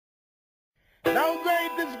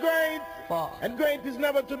And great is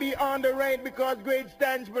never to be underrated because great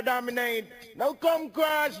stands for dominate. Now come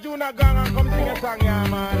crash, Juna Gang, and come sing a song, yeah,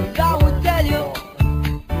 man. I would tell you,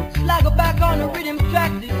 slag it back on the rhythm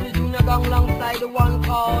track. This is Juna Gang alongside the one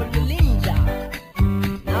called the Linja.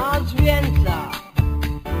 Now it's Rienza.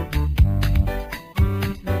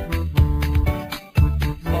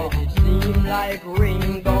 But it seems like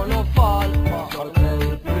rain gonna fall. So tell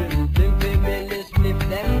them we will split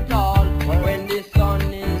them tall. When the sun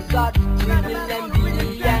is hot, we will them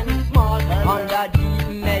big and small. Under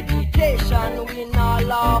deep meditation, we not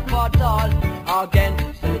laugh at all.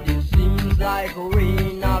 Again, said it seems like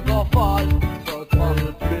rain a go fall. So tell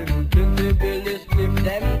them we will split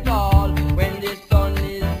them tall. When the sun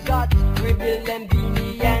is hot, we will them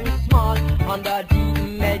big and small. Under deep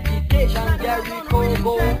meditation, Jericho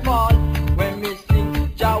go fall. When we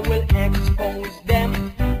sing, Jah will expose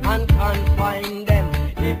them and confine them.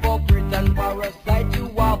 Hypocrite and parasite, you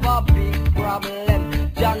have a big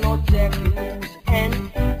problem. Jah not take loose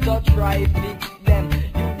end, so try fix them.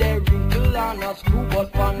 You they wrinkle and a screw,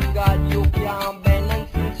 but from God you can't bend. And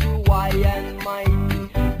since you high and mighty,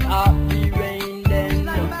 happy rain then.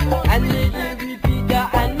 And they repeat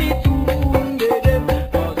that and me too wounded them.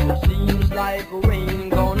 Cause it seems like rain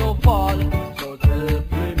gonna fall. So tell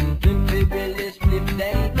Plim we will split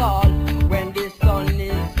them tall. When the sun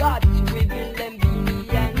is hot, we will them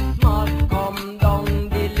beanie and small. Come down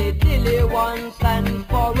dilly dilly once and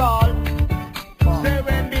for all. Say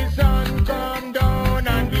when the sun come down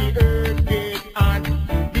and the earth get hot,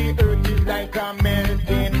 the earth is like a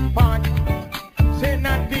melting pot. Say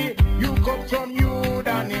not the you come from you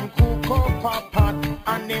and him cook up a pot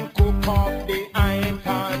and him cook up the iron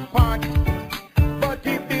pot. But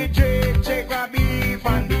if the Jake check a beef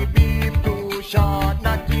and the beef too short,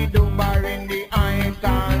 not the dumbar in the iron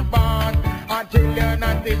pot. Until you're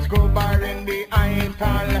not the scrubber in the iron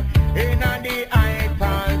pot. In the iron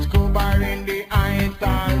pot, scrubber in the iron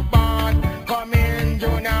pot. Come in,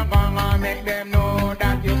 Junior Gang, and make them know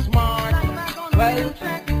that you're smart. Well,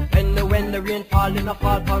 when the rain fall in a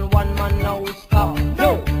fall on one man now stop.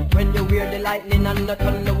 No, when you wear the lightning and the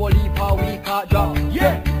thunder, whole heap of we can't drop.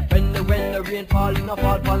 Yeah. When the rain fall in a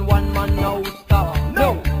fall on one man now stop.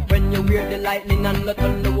 No, when you wear the lightning and the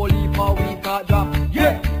thunder, whole heap of we can't drop.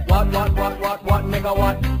 Yeah. What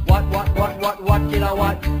megawatt? What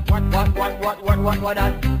kilowatt? What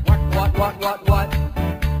that?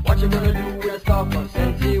 What you gonna do with a stock of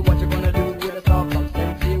Sensi? What you gonna do with a stock of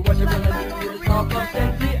Sensi? What you gonna do with a stock of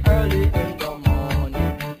Sensi early in the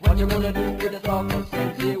morning? What you gonna do with a stock of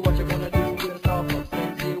Sensi? What you gonna do with a stock of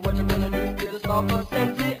Sensi? What you gonna do with a stock of Sensi?